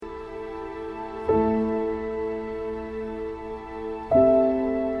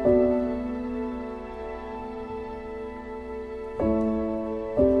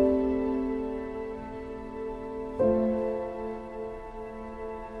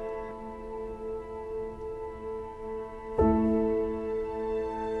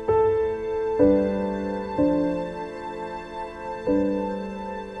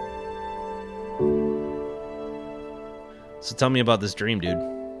So tell me about this dream, dude.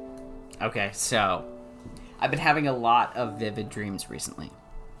 Okay, so I've been having a lot of vivid dreams recently.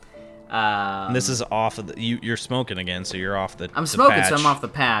 And this is off of you're smoking again, so you're off the I'm smoking, patch. so I'm off the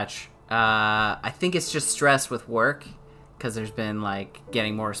patch. I think it's just stress with work, because there's been, like,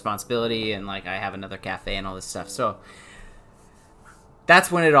 getting more responsibility, and, like, I have another cafe and all this stuff. So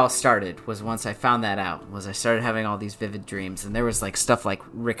that's when it all started, was once I found that out, was I started having all these vivid dreams. And there was, like, stuff like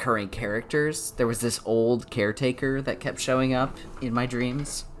recurring characters. There was this old caretaker that kept showing up in my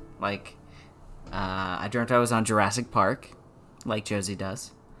dreams. Like, I dreamt I was on Jurassic Park, like Josie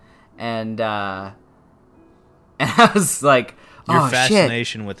does. And I was like, Your oh,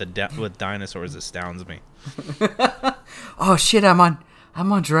 fascination with dinosaurs astounds me. Oh shit, I'm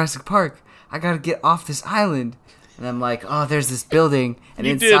on Jurassic Park. I gotta get off this island. And I'm like, oh, there's this building, and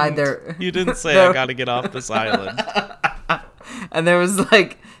You inside didn't. You didn't say I gotta get off this island. And there's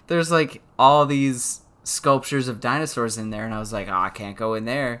like all these sculptures of dinosaurs in there, and I was like, oh, I can't go in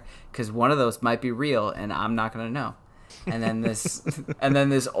there because one of those might be real, and I'm not gonna know. And then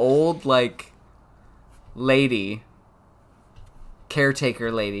this old, like, lady,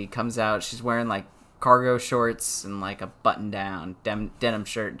 caretaker lady, comes out. She's wearing, like, cargo shorts and, like, a button-down denim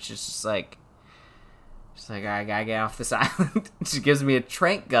shirt. She's just like, I gotta get off this island. She gives me a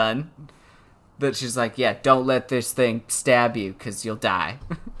trank gun that she's like, yeah, don't let this thing stab you because you'll die.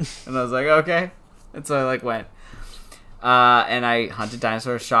 And I was like, okay. And so I, like, went. And I hunted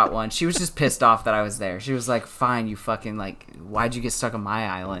dinosaurs, shot one. She was just pissed off that I was there. She was like, fine, you fucking, like, why'd you get stuck on my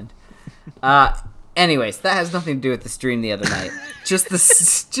island? Anyways, that has nothing to do with this dream the other night. Just the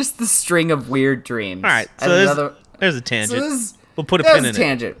string of weird dreams. All right, so there's a tangent. We'll put a pin in it.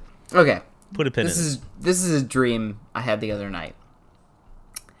 Tangent. Okay. Put a pin in it. This is a dream I had the other night.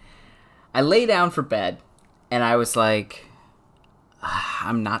 I lay down for bed, and I was like,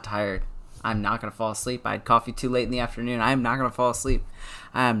 I'm not tired. I'm not going to fall asleep. I had coffee too late in the afternoon. I am not going to fall asleep.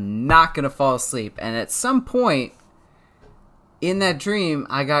 I am not going to fall asleep. And at some point in that dream,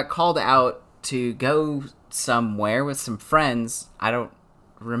 I got called out to go somewhere with some friends. I don't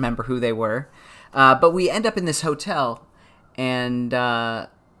remember who they were. But we end up in this hotel, and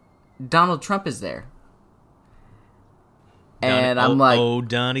Donald Trump is there. And I'm like, oh,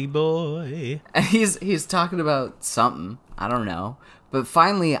 Donnie boy. And he's talking about something. I don't know. But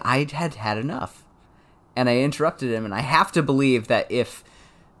finally, I had enough. And I interrupted him. And I have to believe that if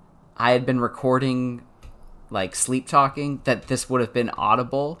I had been recording, like, sleep talking, that this would have been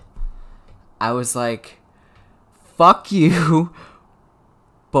audible. I was like, fuck you.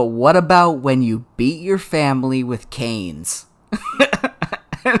 But what about when you beat your family with canes?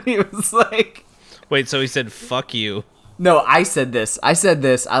 And he was like... Wait, so he said, fuck you. No, I said this. I,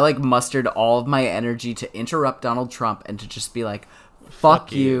 like, mustered all of my energy to interrupt Donald Trump and to just be like,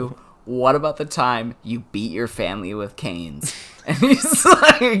 fuck you. What about the time you beat your family with canes? And he's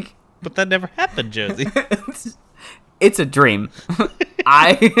like... But that never happened, Josie. It's a dream.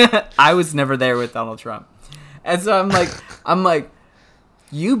 I was never there with Donald Trump. And so I'm like,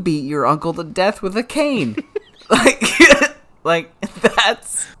 you beat your uncle to death with a cane. Like,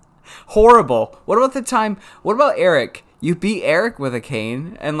 that's horrible. What about Eric? You beat Eric with a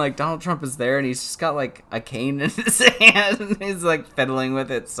cane, and, like, Donald Trump is there, and he's just got, like, a cane in his hand, and he's, like, fiddling with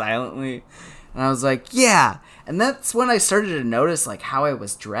it silently. And I was like, yeah. And that's when I started to notice, like, how I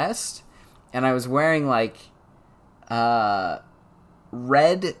was dressed, and I was wearing, like, red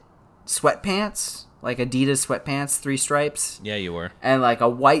sweatpants, like Adidas sweatpants, 3 stripes. Yeah, you were. And, like, a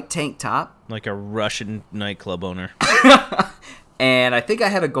white tank top. Like a Russian nightclub owner. And I think I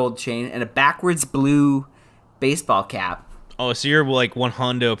had a gold chain and a backwards blue baseball cap. Oh, so you're like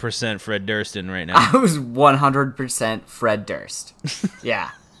 100% Fred Durston right now. I was 100% Fred Durst.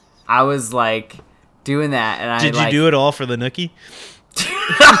 Yeah. I was, like, doing that. And Did you do it all for the nookie?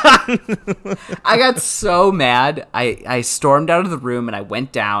 I got so mad. I stormed out of the room and I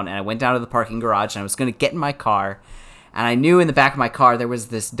went down to the parking garage, and I was going to get in my car. And I knew in the back of my car there was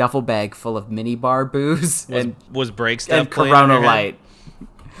this duffel bag full of mini bar booze was brake stuff and Corona Light.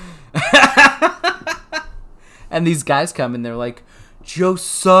 And these guys come and they're like,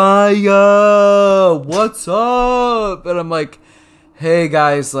 Josiah, what's up? And I'm like, hey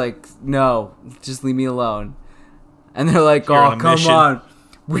guys, like, no, just leave me alone. And they're like, oh, come on,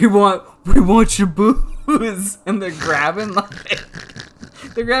 we want your booze. And they're grabbing like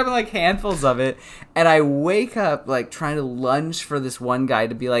handfuls of it. And I wake up, like, trying to lunge for this one guy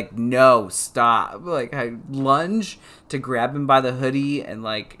to be like, no, stop. Like, I lunge to grab him by the hoodie and,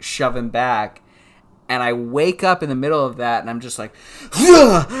 like, shove him back. And I wake up in the middle of that, and I'm just like,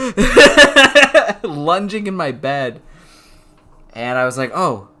 lunging in my bed. And I was like,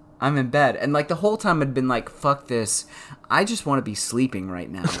 oh, I'm in bed. And, like, the whole time I'd been like, fuck this. I just want to be sleeping right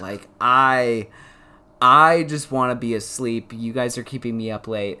now. Like, I just want to be asleep. You guys are keeping me up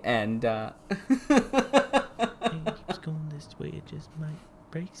late. And, It keeps going this way. It just might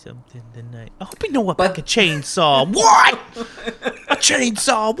break something tonight. I hope you know about a chainsaw. What? A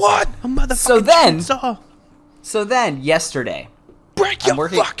chainsaw? What? A motherfucking chainsaw. So then, yesterday. Break your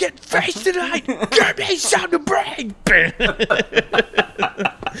fucking face tonight. Give me something to break.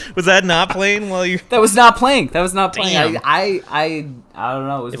 Was that not playing while you... That was not playing. Damn. I don't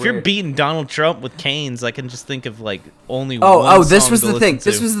know. It was if weird. you're beating Donald Trump with canes, I can just think of, like, only one this was the thing.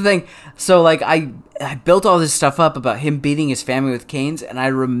 This was the thing. So, like, I built all this stuff up about him beating his family with canes, and I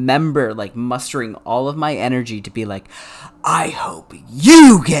remember, like, mustering all of my energy to be like, I hope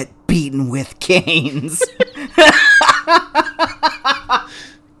you get beaten with canes.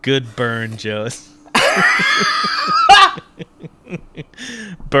 Good burn, Joe.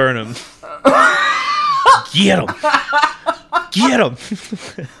 Burn him. Get him. Get him.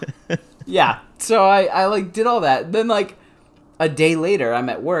 Yeah. So I like did all that. Then like a day later, I'm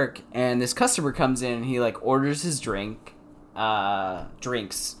at work and this customer comes in and he like orders his drinks. And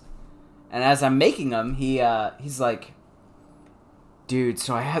as I'm making them, he's like, dude,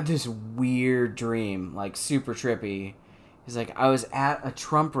 so I had this weird dream, like super trippy. He's like, I was at a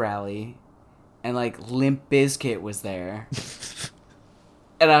Trump rally and like Limp Bizkit was there.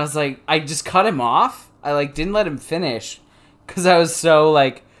 And I was like, I just cut him off. I like didn't let him finish because I was so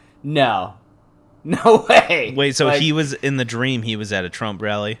like, no way. Wait, so like, he was in the dream. He was at a Trump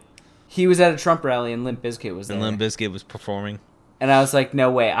rally. He was at a Trump rally and Limp Bizkit was there. And Limp Bizkit was performing. And I was like, no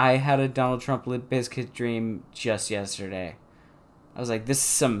way. I had a Donald Trump Limp Bizkit dream just yesterday. I was like, this is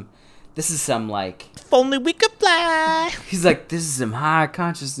some like... If only we could fly. He's like, this is some high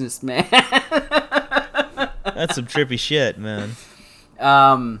consciousness, man. That's some trippy shit, man.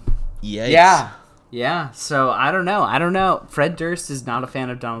 Yikes. Yeah. So, I don't know. Fred Durst is not a fan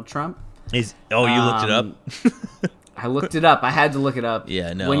of Donald Trump. You looked it up? I looked it up. I had to look it up.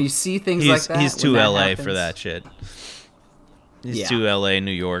 Yeah, no. When you see things like that... He's too LA happens, for that shit. He's too LA,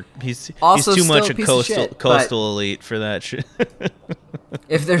 New York. He's also too much a coastal elite for that shit.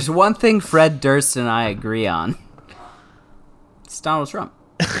 If there's one thing Fred Durst and I agree on, it's Donald Trump.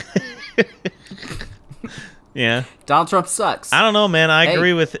 Yeah. Donald Trump sucks. I don't know, man. I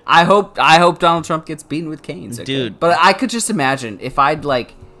agree with it. I hope Donald Trump gets beaten with canes. Okay? Dude. But I could just imagine if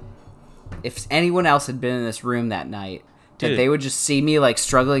anyone else had been in this room that night, that they would just see me like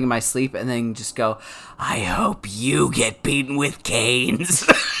struggling in my sleep and then just go, I hope you get beaten with canes.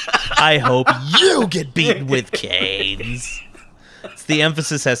 I hope you get beaten with canes. The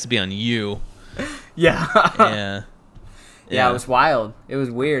emphasis has to be on you. Yeah. Yeah, it was wild. It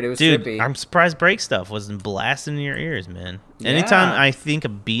was weird. It was trippy. I'm surprised Break Stuff wasn't blasting in your ears, man. Anytime I think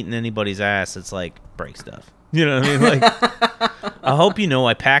of beating anybody's ass, it's like Break Stuff. You know what I mean? Like, I hope you know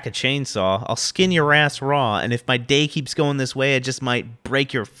I pack a chainsaw. I'll skin your ass raw, and if my day keeps going this way, I just might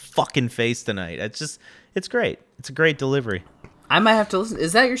break your fucking face tonight. It's great. It's a great delivery. I might have to listen.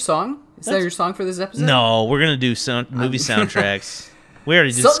 Is that your song? Is that your song for this episode? No, we're gonna do movie soundtracks. We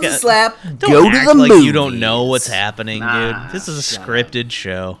already just Something slap. Don't go act to the like movies. you don't know what's happening, Nah, dude. This is a scripted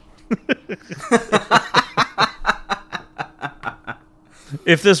show.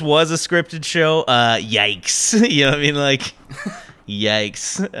 If this was a scripted show, yikes. You know what I mean? Like,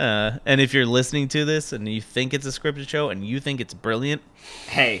 yikes. And if you're listening to this and you think it's a scripted show and you think it's brilliant,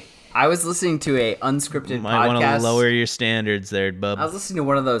 hey, I was listening to a unscripted you podcast. might want to lower your standards there, bub. I was listening to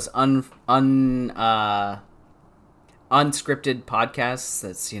one of those unscripted podcasts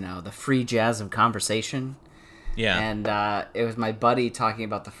that's, the free jazz of conversation. Yeah. And it was my buddy talking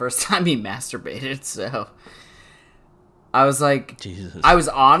about the first time he masturbated, so I was like, Jesus. I was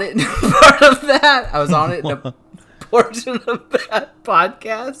on it in part of that. I was on it in a portion of that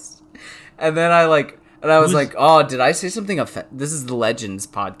podcast. And then I was like, oh, did I say something? This is the Legends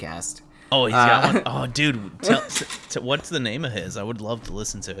podcast. Oh, he's got one. Oh, dude. What's the name of his? I would love to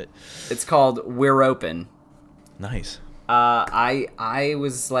listen to it. It's called We're Open. Nice. I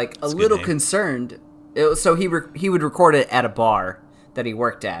was like a little concerned. So he would record it at a bar that he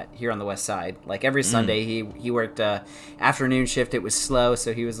worked at here on the West Side. Like every Sunday, he worked afternoon shift. It was slow,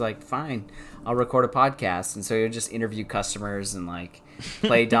 so he was like, "Fine, I'll record a podcast." And so he would just interview customers and like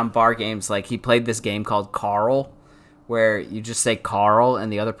play dumb bar games. Like he played this game called Carl, where you just say Carl and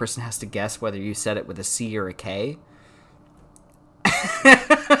the other person has to guess whether you said it with a C or a K.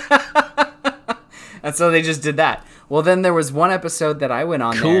 And so they just did that. Well, then there was one episode that I went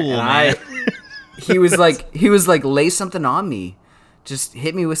on there. And he was like, lay something on me, just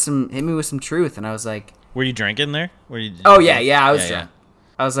hit me with some truth, and I was like, were you drinking there? Oh yeah, I was drunk.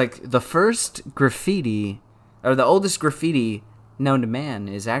 I was like, the first graffiti, or the oldest graffiti known to man,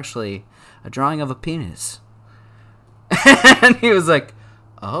 is actually a drawing of a penis. And he was like,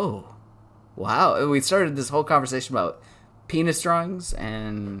 oh, wow. And we started this whole conversation about penis drawings,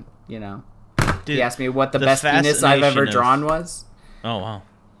 and, you know, dude, he asked me what the best penis I've ever drawn was. Oh, wow.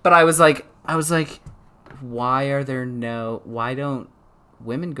 But I was like, why don't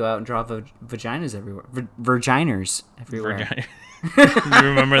women go out and draw vaginas everywhere? Virginers everywhere. You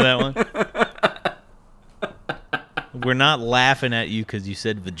remember that one? We're not laughing at you because you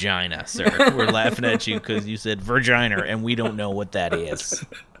said vagina, sir. We're laughing at you because you said virginer, and we don't know what that is.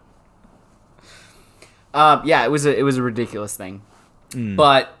 Yeah, it was a ridiculous thing.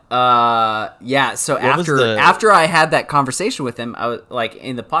 But yeah, so after I had that conversation with him, I was like,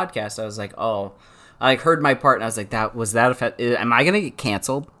 in the podcast, I was like, oh, I like heard my part, and I was like, am I gonna get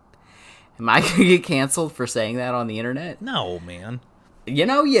canceled? Am I gonna get canceled for saying that on the internet? No, man. You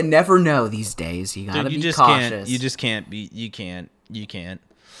know, you never know these days. You gotta be cautious. You just can't be. You can't. Because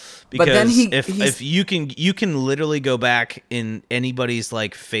but then if you can literally go back in anybody's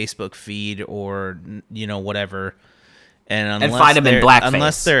like Facebook feed or, you know, whatever, and find them in blackface,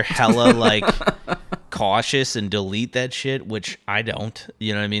 unless they're hella like cautious and delete that shit, which I don't.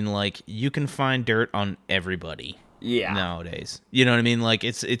 You know what I mean? Like, you can find dirt on everybody. Yeah. Nowadays, you know what I mean? Like,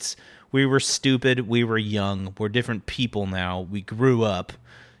 it's. We were stupid. We were young. We're different people now. We grew up.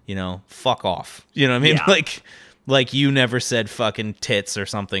 You know, fuck off. You know what I mean? Yeah. Like you never said fucking tits or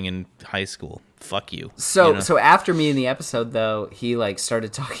something in high school. Fuck you. So you know? So after me in the episode, though, he like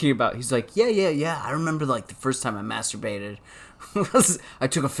started talking about. He's like, yeah. I remember like the first time I masturbated was I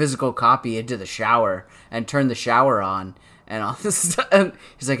took a physical copy into the shower and turned the shower on and all this stuff. And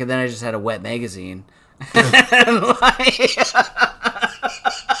he's like, and then I just had a wet magazine. And like,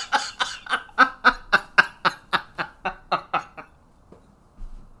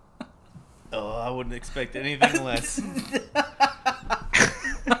 I wouldn't expect anything less.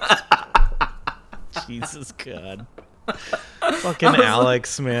 Jesus God. Fucking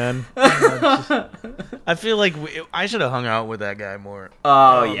Alex, man. I feel like I should have hung out with that guy more.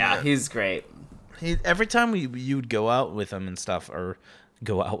 Oh yeah, man. He's great. Every time you'd go out with him and stuff, or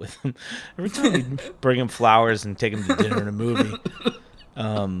go out with him, every time we'd bring him flowers and take him to dinner and a movie.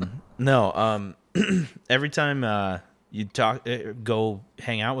 Every time you'd go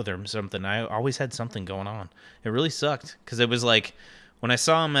hang out with her or something, I always had something going on. It really sucked, because it was like, when I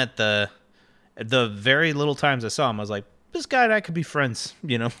saw him at the very little times I saw him, I was like, this guy and I could be friends,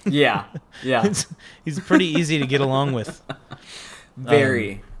 you know? Yeah. He's pretty easy to get along with.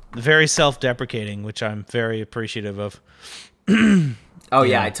 Very self-deprecating, which I'm very appreciative of. Oh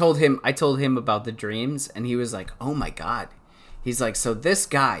yeah, I told him about the dreams, and he was like, "Oh my God." He's like, "So this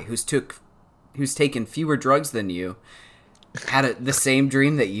guy who's taken fewer drugs than you had the same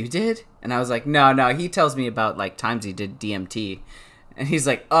dream that you did?" And I was like, "No, he tells me about like times he did DMT." And he's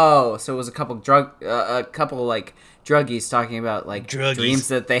like, "Oh, so it was a couple like druggies talking about like dreams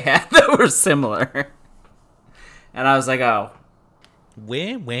that they had that were similar." And I was like, "Oh,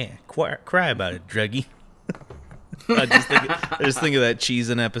 where, cry about it, druggie." I just think of that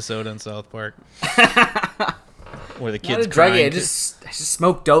cheesing episode on South Park where the kid's crying. I just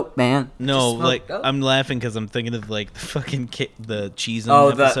smoke dope, man. No, like dope. I'm laughing because I'm thinking of like the fucking the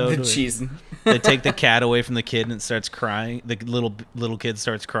cheesing episode. The cheesing. They take the cat away from the kid and it starts crying. The little kid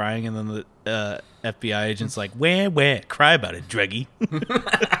starts crying, and then the FBI agent's like, "Where, cry about it, druggie."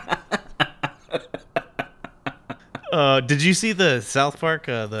 Did you see the South Park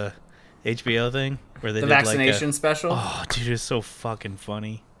the HBO thing where they did vaccination like special? Oh, dude, it's so fucking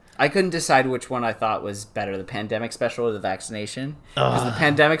funny. I couldn't decide which one I thought was better, the pandemic special or the vaccination. Because the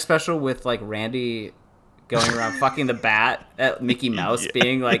pandemic special with like Randy going around fucking the bat at Mickey Mouse,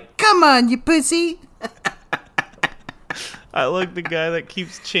 being like, "Come on, you pussy." I like the guy that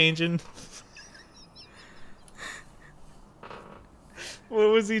keeps changing. What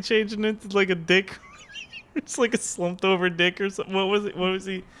was he changing into? Like a dick? It's like a slumped over dick or something. What was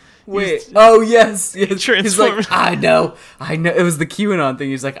he? Wait. Oh, yes. He's like, I know. It was the QAnon thing.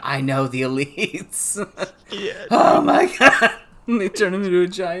 He's like, "I know the elites." Yeah. Oh, my God. And they turn him into a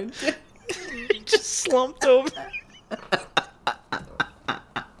giant dick. He just slumped over.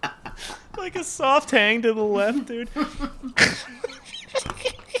 Like a soft hang to the left, dude.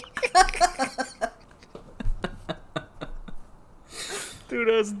 Dude,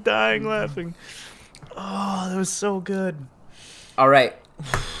 I was dying laughing. Oh, that was so good. All right.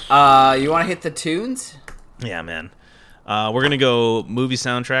 You want to hit the tunes? Yeah, man. We're gonna go movie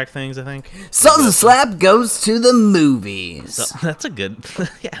soundtrack things, I think. Sultans of Slap goes to the movies. So, that's a good.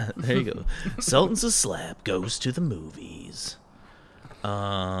 Yeah, there you go. Sultans of Slap goes to the movies.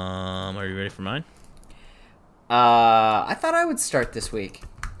 Are you ready for mine? I thought I would start this week.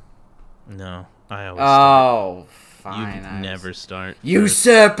 No, I always start. Fine. You never start.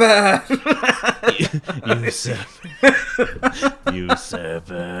 Usurper!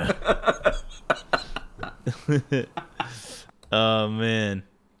 Usurper. Oh, man.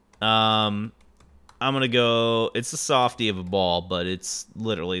 I'm going to go... It's a softie of a ball, but it's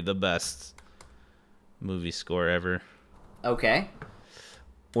literally the best movie score ever. Okay.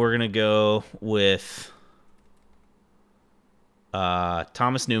 We're going to go with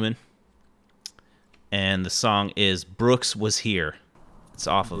Thomas Newman. And the song is Brooks Was Here. It's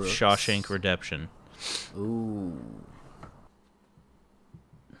off of Shawshank Redemption. Ooh.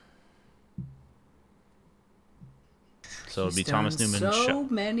 So it'd be Thomas Newman. So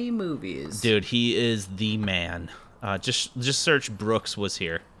many movies. Dude, he is the man. Just search Brooks Was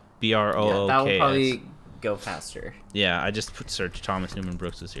Here. Brooks. Yeah, that will probably go faster. Yeah, I just search Thomas Newman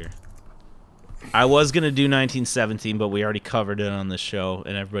Brooks Was Here. I was going to do 1917, but we already covered it on this show,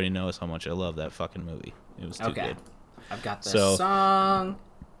 and everybody knows how much I love that fucking movie. It was too good. I've got the song.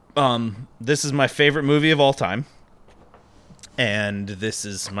 This is my favorite movie of all time, and this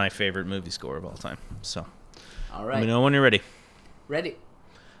is my favorite movie score of all time. So, all right. Let me know when you're ready. Ready.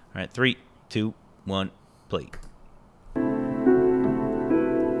 All right, 3, 2, 1, play.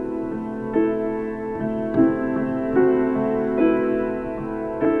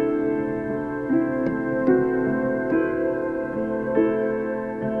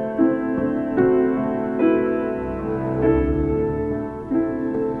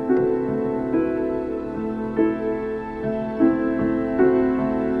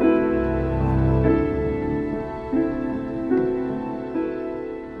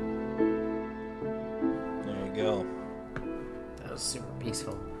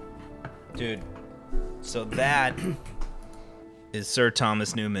 Dude, so that is Sir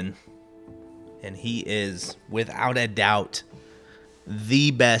Thomas Newman, and he is, without a doubt, the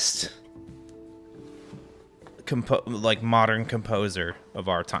best modern composer of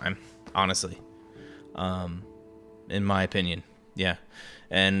our time, honestly, in my opinion. Yeah,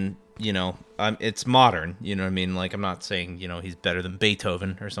 and, it's modern, you know what I mean? Like, I'm not saying, he's better than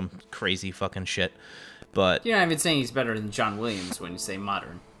Beethoven or some crazy fucking shit, but... You're not even saying he's better than John Williams when you say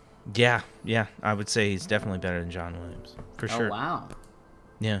modern. Yeah, I would say he's definitely better than John Williams, for sure. Oh, wow.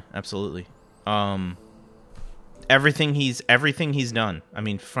 Yeah, absolutely. Everything he's done. I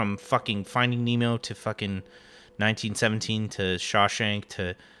mean, from fucking Finding Nemo to fucking 1917 to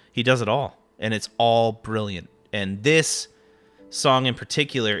Shawshank he does it all, and it's all brilliant. And this song in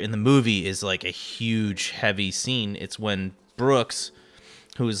particular in the movie is like a huge, heavy scene. It's when Brooks,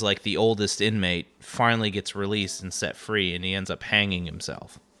 who is like the oldest inmate, finally gets released and set free, and he ends up hanging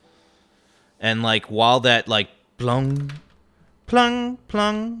himself. And, like, while that, like, plung, plung,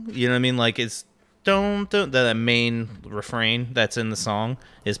 plung, you know what I mean? Like, it's don't, that main refrain that's in the song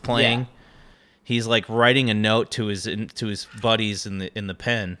is playing. Yeah. He's, like, writing a note to his buddies in the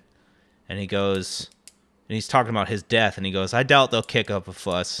pen. And he goes, and he's talking about his death. And he goes, I doubt they'll kick up a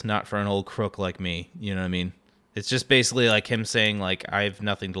fuss, not for an old crook like me. You know what I mean? It's just basically like him saying, like, I have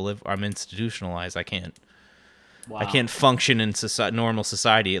nothing to live. I'm institutionalized. I can't. Wow. I can't function in normal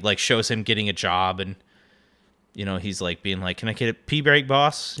society. It, like, shows him getting a job, and, he's, like, being like, can I get a pee break,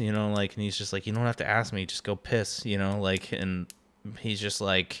 boss? And he's just like, you don't have to ask me. Just go piss, like, and he's just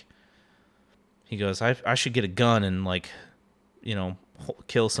like, he goes, I should get a gun and, like,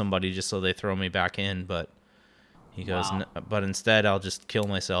 kill somebody just so they throw me back in. But he goes, wow. But instead I'll just kill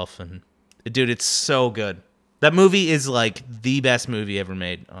myself. And, dude, it's so good. That movie is, like, the best movie ever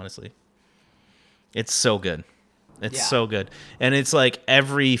made, honestly. It's so good. It's so good. And it's like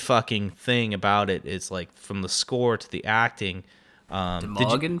every fucking thing about it is like from the score to the acting.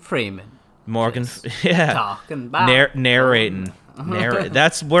 Morgan Freeman. Talking about narrating.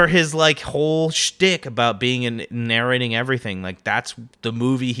 That's where his like whole shtick about being in narrating everything. Like that's the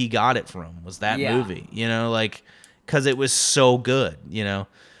movie he got it from, was that movie. Like because it was so good, and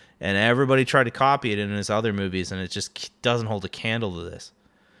everybody tried to copy it in his other movies, and it just doesn't hold a candle to this.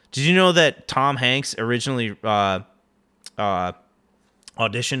 Did you know that Tom Hanks originally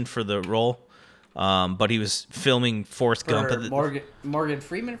auditioned for the role, but he was filming Forrest Gump at Morgan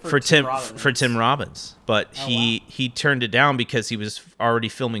Freeman for Tim Robbins, but he turned it down because he was already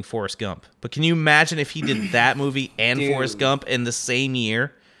filming Forrest Gump. But can you imagine if he did that movie and Forrest Gump in the same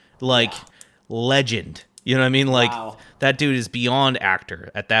year? Like legend. You know what I mean? Like that dude is beyond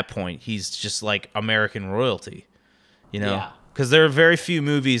actor at that point. He's just like American royalty. You know, Yeah. because there are very few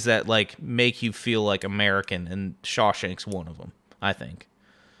movies that like make you feel like American, and Shawshank's one of them. I think.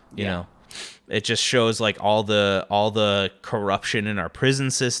 You know, it just shows like all the corruption in our prison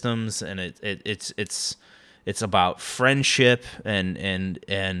systems, and it's about friendship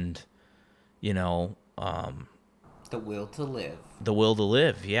and you know, the will to live. the will to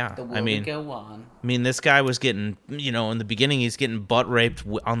live. Yeah, The will to go on. I mean, this guy was getting, you know, in the beginning, he's getting butt raped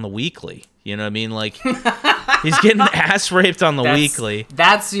on the weekly. You know what I mean? Like, he's getting ass raped on the weekly.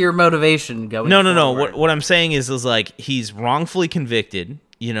 That's your motivation going No. forward. What I'm saying is like, he's wrongfully convicted,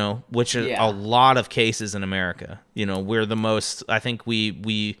 you know, which are a lot of cases in America. You know, we're the most, I think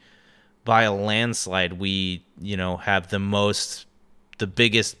we by a landslide, we, you know, have the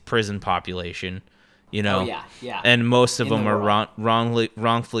biggest prison population. You know, and most of them are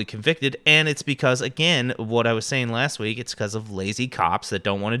wrongfully convicted, and it's because, again, what I was saying last week, it's because of lazy cops that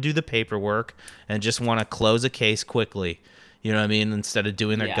don't want to do the paperwork and just want to close a case quickly. You know what I mean? Instead of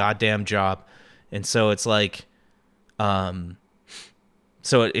doing their goddamn job, and so it's like,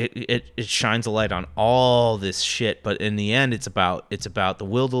 so it shines a light on all this shit, but in the end, it's about the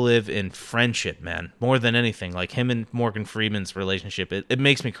will to live and friendship, man, more than anything. Like him and Morgan Freeman's relationship, it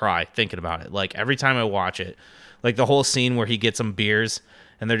makes me cry thinking about it. Like every time I watch it, like the whole scene where he gets them beers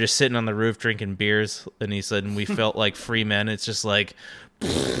and they're just sitting on the roof drinking beers, and he said, and we felt like free men. It's just like,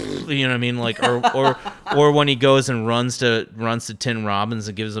 you know what I mean? Like, or when he goes and runs to Tim Robbins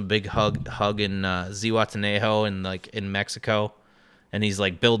and gives him a big hug in Zihuatanejo and like in Mexico. And he's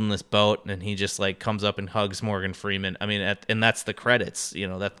like building this boat, and he just like comes up and hugs Morgan Freeman. I mean, and that's the credits, you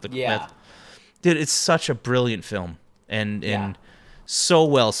know. Dude, it's such a brilliant film, and so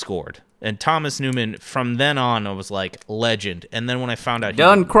well scored. And Thomas Newman, from then on, I was like, legend. And then when I found out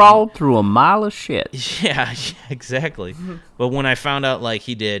crawled through a mile of shit. Yeah, exactly. But when I found out like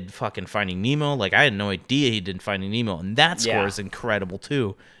he did fucking Finding Nemo, like I had no idea he did Finding Nemo, and that score is incredible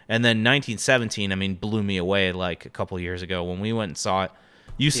too. And then 1917, I mean, blew me away like a couple years ago when we went and saw it.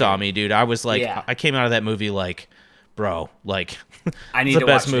 You saw me, dude. I was like, I came out of that movie like, bro, like, I need the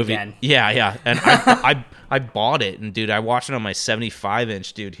best movie. Again. Yeah. And I bought it, and dude, I watched it on my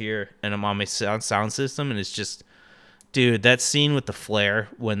 75-inch, dude, here, and I'm on my sound system, and it's just, dude, that scene with the flare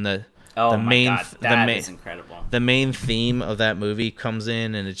when is incredible. The main theme of that movie comes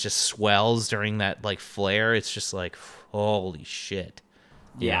in, and it just swells during that like flare. It's just like, holy shit.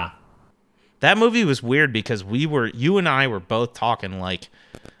 Yeah. That movie was weird because you and I were both talking like,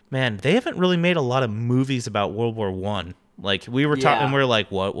 man, they haven't really made a lot of movies about World War One. Like we were talking, we are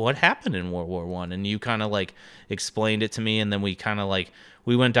like, what happened in World War One? And you kind of like explained it to me, and then we kind of like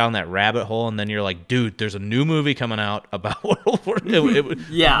we went down that rabbit hole, and then you're like, dude, there's a new movie coming out about World War.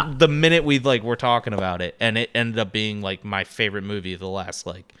 Yeah. The minute we like were talking about it, and it ended up being like my favorite movie of the last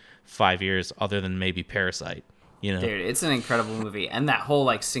like 5 years, other than maybe Parasite. You know, dude, it's an incredible movie, and that whole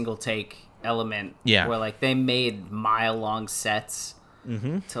like single take element, where like they made mile-long sets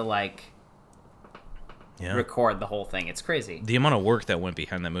to like record the whole thing. It's crazy. The amount of work that went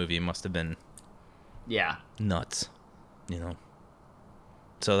behind that movie must have been nuts. You know,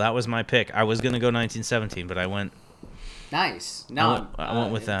 so that was my pick. I was gonna go 1917, but I went. Nice. No, I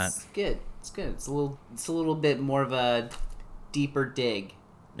went with that. It's good. It's good. It's a little bit more of a deeper dig.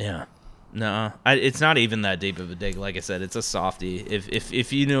 Yeah. No, it's not even that deep of a dig. Like I said, it's a softie.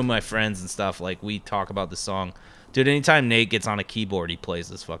 If you know my friends and stuff, like we talk about the song, dude. Anytime Nate gets on a keyboard, he plays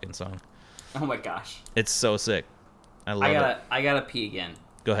this fucking song. Oh my gosh, it's so sick. I love it. I gotta pee again.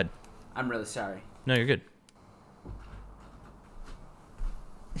 Go ahead. I'm really sorry. No, you're good.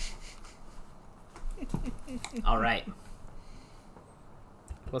 All right.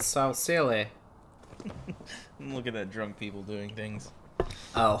 What's so silly? I'm looking at drunk people doing things.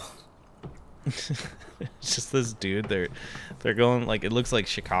 Oh. It's just this dude. They're going like, it looks like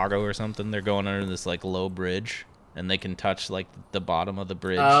Chicago or something. They're going under this like low bridge, and they can touch like the bottom of the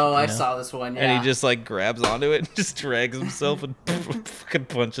bridge. Oh, I saw this one. Yeah. And he just like grabs onto it and just drags himself and fucking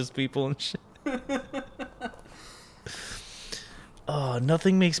punches people and shit. Oh,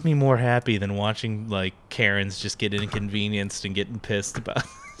 nothing makes me more happy than watching like Karens just get inconvenienced and getting pissed about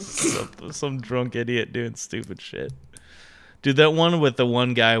some drunk idiot doing stupid shit. Dude, that one with the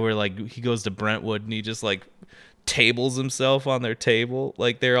one guy where, like, he goes to Brentwood and he just, like, tables himself on their table.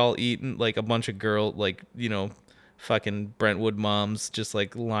 Like, they're all eating, like, a bunch of like, you know, fucking Brentwood moms just,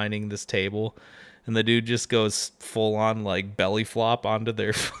 like, lining this table. And the dude just goes full on, like, belly flop onto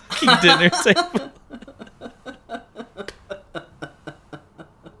their fucking dinner table.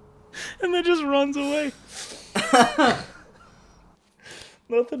 And then just runs away.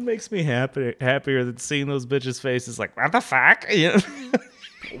 Nothing makes me happier than seeing those bitches' faces like, what the fuck? You know?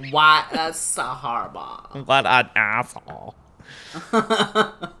 What a horrible. What an asshole.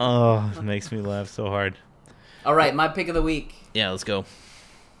 Oh, it makes me laugh so hard. All right, my pick of the week. Yeah, let's go.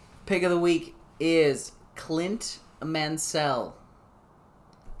 Pick of the week is Clint Mansell.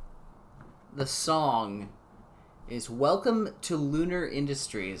 The song is Welcome to Lunar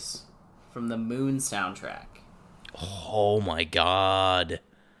Industries from the Moon soundtrack. Oh my god.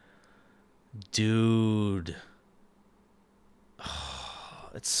 Dude. Oh,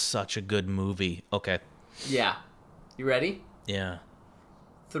 it's such a good movie. Okay. Yeah. You ready? Yeah.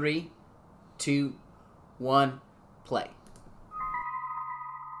 3, 2, 1, play.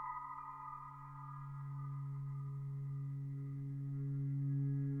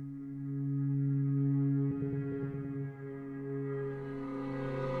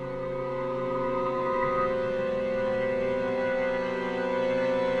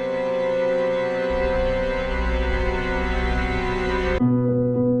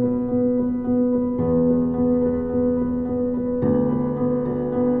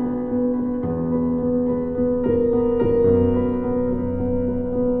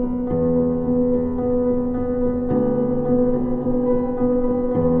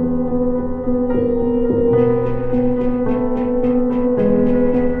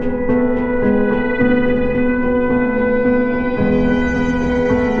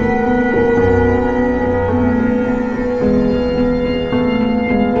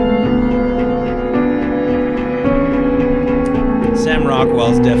 Sam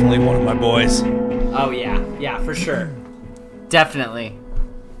Rockwell's definitely one of my boys. Oh, yeah. Yeah, for sure. Definitely.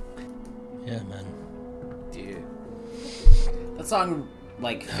 Yeah, man. Dude. That song,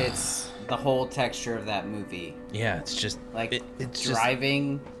 like, fits the whole texture of that movie. Yeah, it's just Like, it's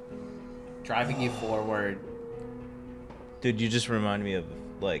driving you forward. Dude, you just remind me of,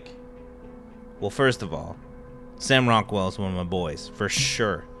 like, well, first of all, Sam Rockwell is one of my boys, for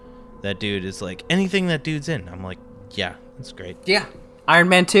sure. That dude is like, anything that dude's in, I'm like, yeah, that's great. Yeah. Iron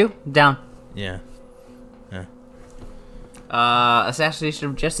Man 2, down. Yeah. Yeah. Assassination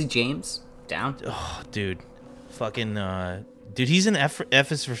of Jesse James, down. Oh, dude. Fucking, dude, he's in F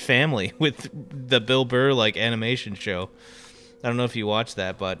is for Family with the Bill Burr, like, animation show. I don't know if you watched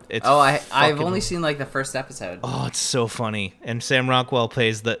that, but it's I've only seen, like, the first episode. Oh, it's so funny. And Sam Rockwell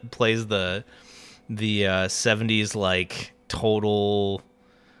plays the 70s, like, total,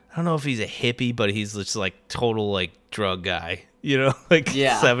 I don't know if he's a hippie, but he's just, like, total, like, drug guy. You know? Like,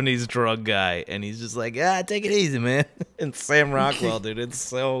 Yeah. 70s drug guy. And he's just like, take it easy, man. And Sam Rockwell, dude, it's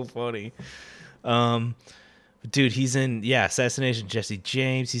so funny. Dude, he's in, Assassination of Jesse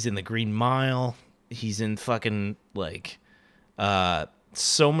James. He's in The Green Mile. He's in fucking, like,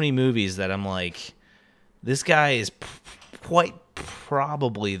 so many movies that I'm like, this guy is quite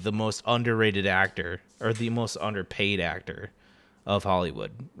probably the most underrated actor or the most underpaid actor of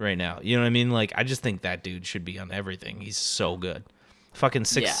Hollywood right now. You know what I mean? Like, I just think that dude should be on everything. He's so good. Fucking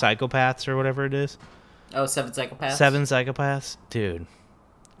Six Psychopaths or whatever it is. Oh, Seven Psychopaths? 7 Psychopaths? Dude.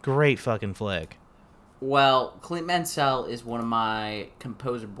 Great fucking flick. Well, Clint Mansell is one of my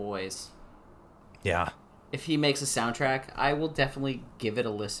composer boys. Yeah. If he makes a soundtrack, I will definitely give it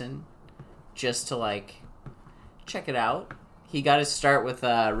a listen just to, like, check it out. He got his start with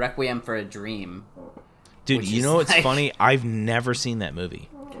Requiem for a Dream. Dude, you know what's funny? I've never seen that movie.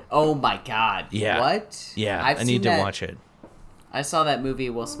 Oh my god. Yeah. What? Yeah, I need to watch it. I saw that movie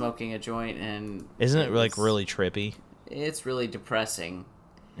while smoking a joint, and... Isn't it, like, really trippy? It's really depressing.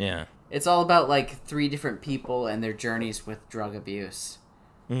 Yeah. It's all about, like, 3 different people and their journeys with drug abuse.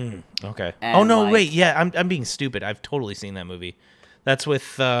 Okay. And, oh, no, like, wait. Yeah, I'm being stupid. I've totally seen that movie. That's with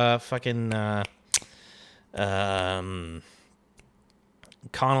fucking...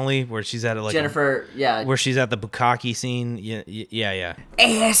 Connolly, where she's at like Jennifer, where she's at the bukkake scene. Yeah.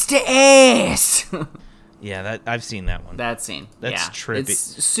 Ass to ass. Yeah, that I've seen that one. That scene. That's trippy. It's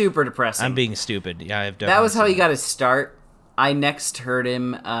super depressing. I'm being stupid. Yeah, I've definitely. That was how he got his start. I next heard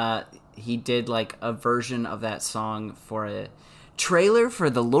him. He did like a version of that song for a trailer for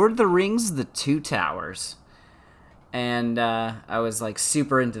The Lord of the Rings: The Two Towers, and I was like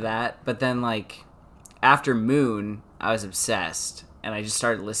super into that. But then like after Moon, I was obsessed. And I just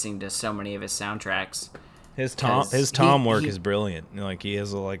started listening to so many of his soundtracks. His tom work is brilliant. Like he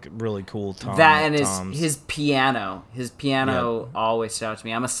has a like really cool tom. That and his piano. His piano always stood out to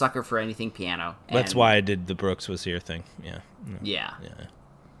me. I'm a sucker for anything piano. That's why I did the Brooks was here thing. Yeah.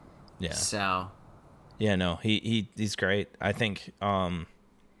 So. Yeah, no, he's great. I think.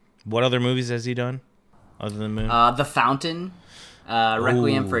 What other movies has he done, other than Moon? The Fountain,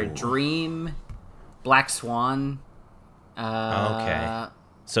 Requiem for a Dream, Black Swan. Okay.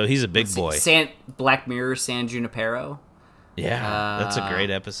 So he's a big boy. Black Mirror, San Junipero. Yeah, that's a great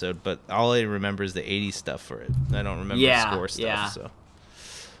episode, but all I remember is the 80s stuff for it. I don't remember the score stuff,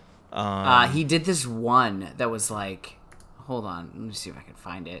 so. He did this one that was like, hold on, let me see if I can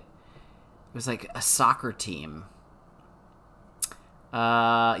find it. It was like a soccer team.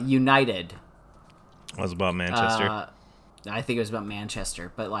 United. It was about Manchester. I think it was about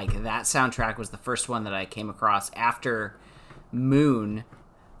Manchester, but like that soundtrack was the first one that I came across after Moon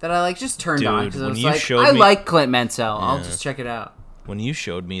that I like just turned on because I was like, I like Clint Mansell. Yeah. I'll just check it out. When you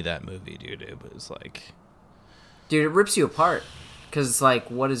showed me that movie, dude, it was like, dude, it rips you apart because it's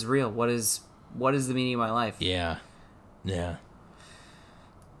like, what is real? What is the meaning of my life? Yeah.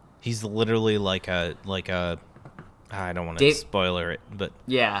 He's literally like a. I don't want to spoiler it, but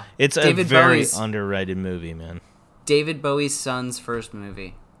yeah, it's David a very Bowie's, underrated movie, man. David Bowie's son's first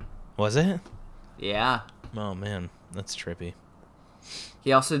movie. Was it? Yeah. Oh man, that's trippy.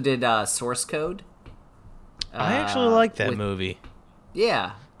 He also did Source Code. I actually like that movie.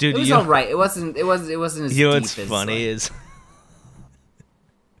 Yeah, dude, it was all right. It wasn't as you know deep what's as, funny is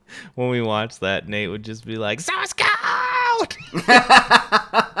when we watched that, Nate would just be like, "Source Code."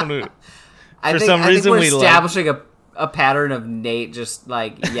 I think we're establishing a pattern of Nate just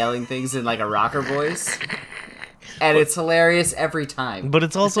like yelling things in like a rocker voice. And it's hilarious every time. But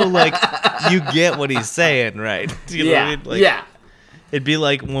it's also like, you get what he's saying, right? You know what I mean? Like, yeah. It'd be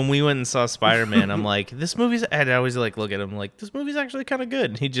like when we went and saw Spider-Man, I'm like, this movie's... I'd always like look at him like, this movie's actually kind of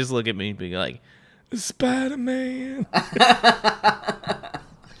good. And he'd just look at me and be like, Spider-Man.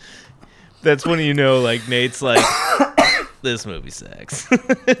 That's when you know, like, Nate's like, this movie sucks.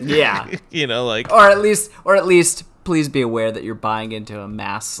 Yeah. You know, like... Or at least... Please be aware that you're buying into a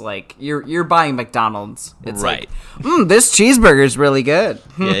mass, like, you're buying McDonald's. It's right. Like, this cheeseburger's really good.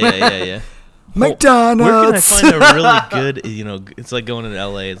 Yeah. McDonald's. Where can I find a really good, you know, it's like going to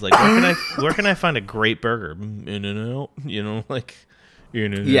LA. It's like, where can I find a great burger? In-N-Out, you know, like,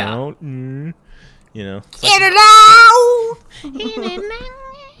 In-N-Out. Yeah. You know. In-N-Out.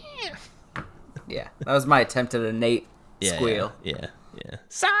 In-N-Out. Yeah, that was my attempt at a Nate squeal. Yeah.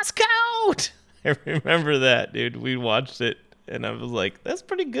 Sauce Code. I remember that, dude. We watched it, and I was like, that's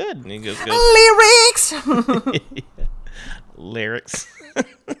pretty good. And he goes lyrics! Lyrics.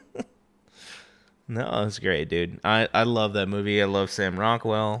 No, it's great, dude. I love that movie. I love Sam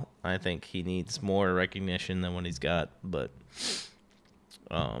Rockwell. I think he needs more recognition than what he's got. But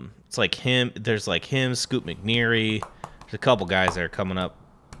it's like him. There's like him, Scoot McNairy. There's a couple guys that are coming up,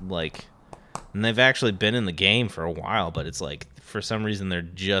 like, and they've actually been in the game for a while, but it's like, for some reason, they're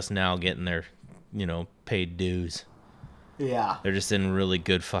just now getting their, you know, paid dues. Yeah. They're just in really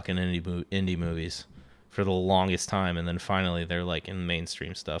good fucking indie movies for the longest time, and then finally they're like in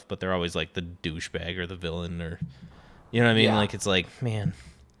mainstream stuff, but they're always like the douchebag or the villain, or, you know what I mean? Yeah. Like, it's like, man,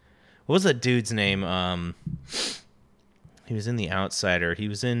 what was that dude's name? He was in The Outsider. He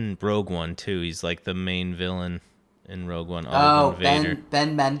was in Rogue One too. He's like the main villain in Rogue One.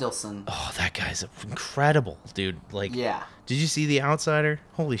 Ben Mendelsohn. Oh, that guy's incredible, dude. Like, yeah. Did you see The Outsider?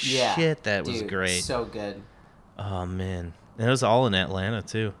 Holy shit, that was great. So good. Oh man, and it was all in Atlanta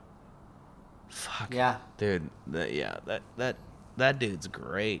too. Fuck. Yeah. Dude, that dude's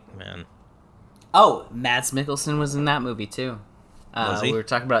great, man. Oh, Mads Mikkelsen was in that movie too. Was he? We were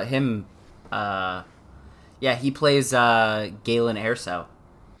talking about him. Yeah, he plays Galen Erso.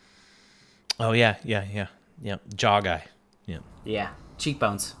 Oh yeah. Jaw guy. Yeah. Yeah.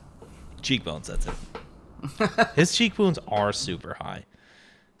 Cheekbones, that's it. His cheekbones are super high.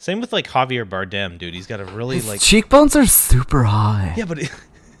 Same with like Javier Bardem, dude. He's got a really his cheekbones are super high. Yeah, but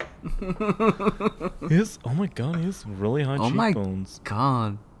oh my god, he has really high cheekbones. Oh my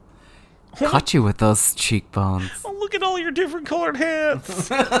god. Caught you with those cheekbones. Oh, look at all your different colored hats.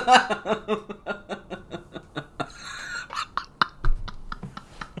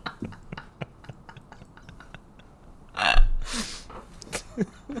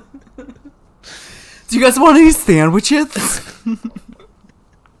 Do you guys want any sandwiches?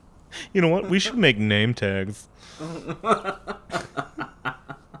 You know what? We should make name tags.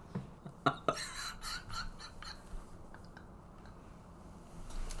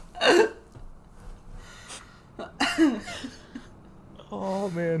 Oh,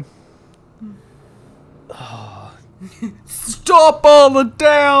 man. Oh. Stop all the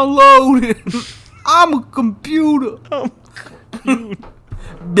downloading. I'm a computer.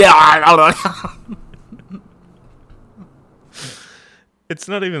 It's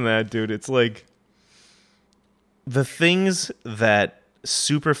not even that, dude. It's like the things that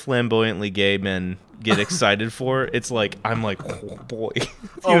super flamboyantly gay men get excited for. It's like, I'm like, oh boy.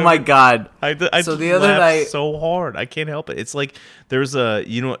 Oh my god. I so the other night so hard. I can't help it. It's like there's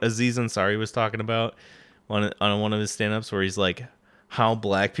you know what Aziz Ansari was talking about on one of his stand-ups where he's like, how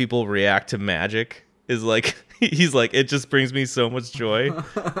black people react to magic is like, he's like, it just brings me so much joy.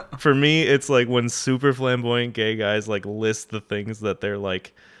 For me, it's like when super flamboyant gay guys like list the things that they're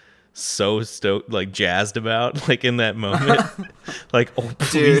like so stoked, like jazzed about, like in that moment. Like, oh,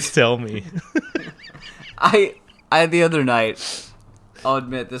 please tell me. I the other night, I'll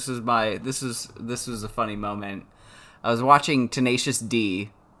admit this was a funny moment. I was watching Tenacious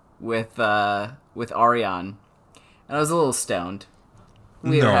D with Ariane, and I was a little stoned.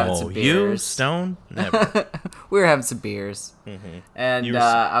 We were having some beers. You stoned? Never. We were having some beers, and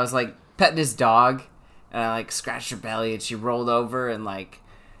I was like petting his dog, and I like scratched her belly, and she rolled over and like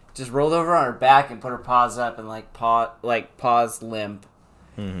just rolled over on her back and put her paws up and like paws limp.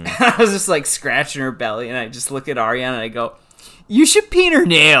 And I was just like scratching her belly, and I just look at Ariane and I go, "You should paint her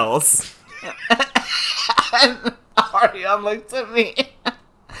nails." And Ariane looked at me,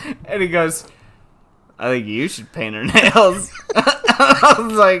 and he goes, "I think you should paint her nails." I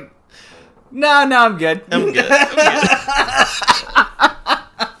was like, no, I'm good. I'm good.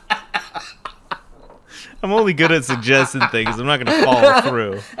 I'm only good at suggesting things. I'm not going to follow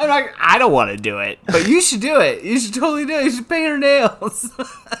through. I don't want to do it, but you should do it. You should totally do it. You should paint her nails.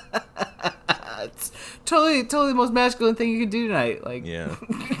 It's totally the most masculine thing you can do tonight. Like, yeah.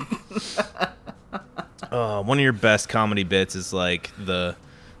 One of your best comedy bits is like the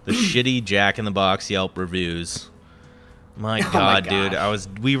shitty Jack in the Box Yelp reviews. My God, dude,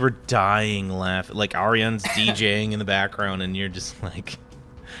 we were dying laughing. Like Ariane's DJing in the background, and you're just like,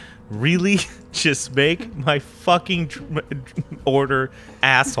 really? Just make my fucking order,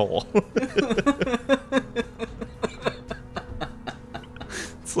 asshole.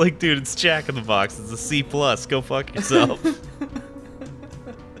 It's like, dude, it's Jack in the Box. It's a C+. Go fuck yourself.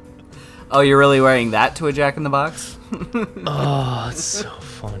 Oh, you're really wearing that to a Jack in the Box? Oh, it's so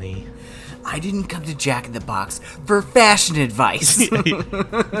funny. I didn't come to Jack in the Box for fashion advice.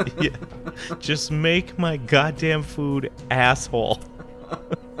 Yeah. Just make my goddamn food, asshole.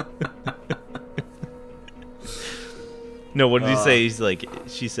 No, what did he say? He's like,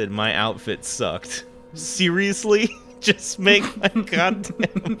 she said, my outfit sucked. Seriously? Just make my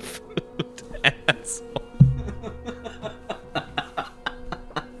goddamn food, asshole.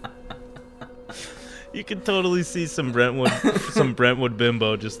 You can totally see some Brentwood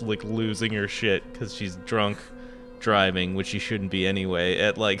bimbo just like losing her shit because she's drunk driving, which she shouldn't be anyway,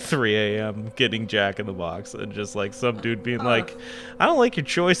 at like 3 a.m. getting Jack in the Box, and just like some dude being like, I don't like your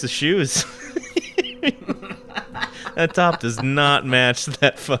choice of shoes. That top does not match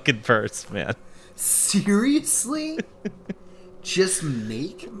that fucking purse, man. Seriously? Just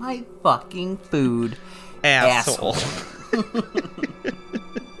make my fucking food, asshole.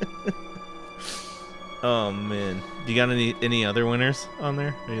 Oh man, you got any other winners on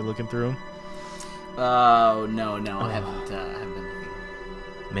there? Are you looking through them? Oh no, I haven't been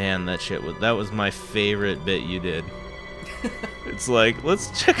looking. Man, that was my favorite bit you did. It's like,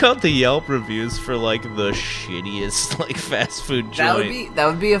 let's check out the Yelp reviews for like the shittiest like fast food joint. That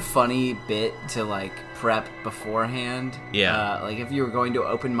would be a funny bit to like prep beforehand. Yeah. Like if you were going to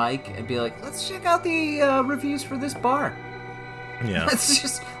open mic and be like, let's check out the reviews for this bar. Yeah. Let's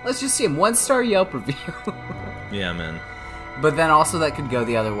just see them. 1-star Yelp review. Yeah, man. But then also that could go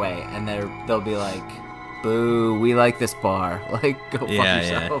the other way, and they'll be like, "Boo, we like this bar." Like, go fuck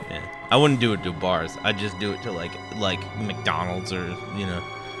yourself. Yeah. I wouldn't do it to bars. I'd just do it to like McDonald's, or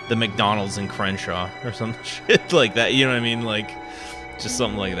the McDonald's in Crenshaw or some shit like that. You know what I mean? Like, just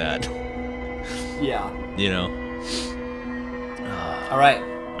something like that. Yeah. All right,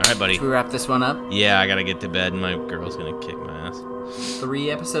 buddy. Should we wrap this one up? Yeah, I gotta get to bed, and my girl's gonna kick my ass. 3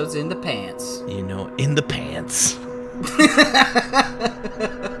 episodes in the pants. In the pants.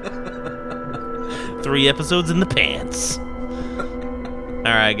 3 episodes in the pants. All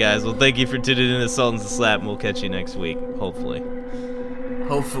right, guys. Well, thank you for tuning in to Sultans of Slap, and we'll catch you next week. Hopefully.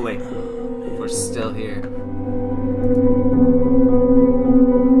 We're still here.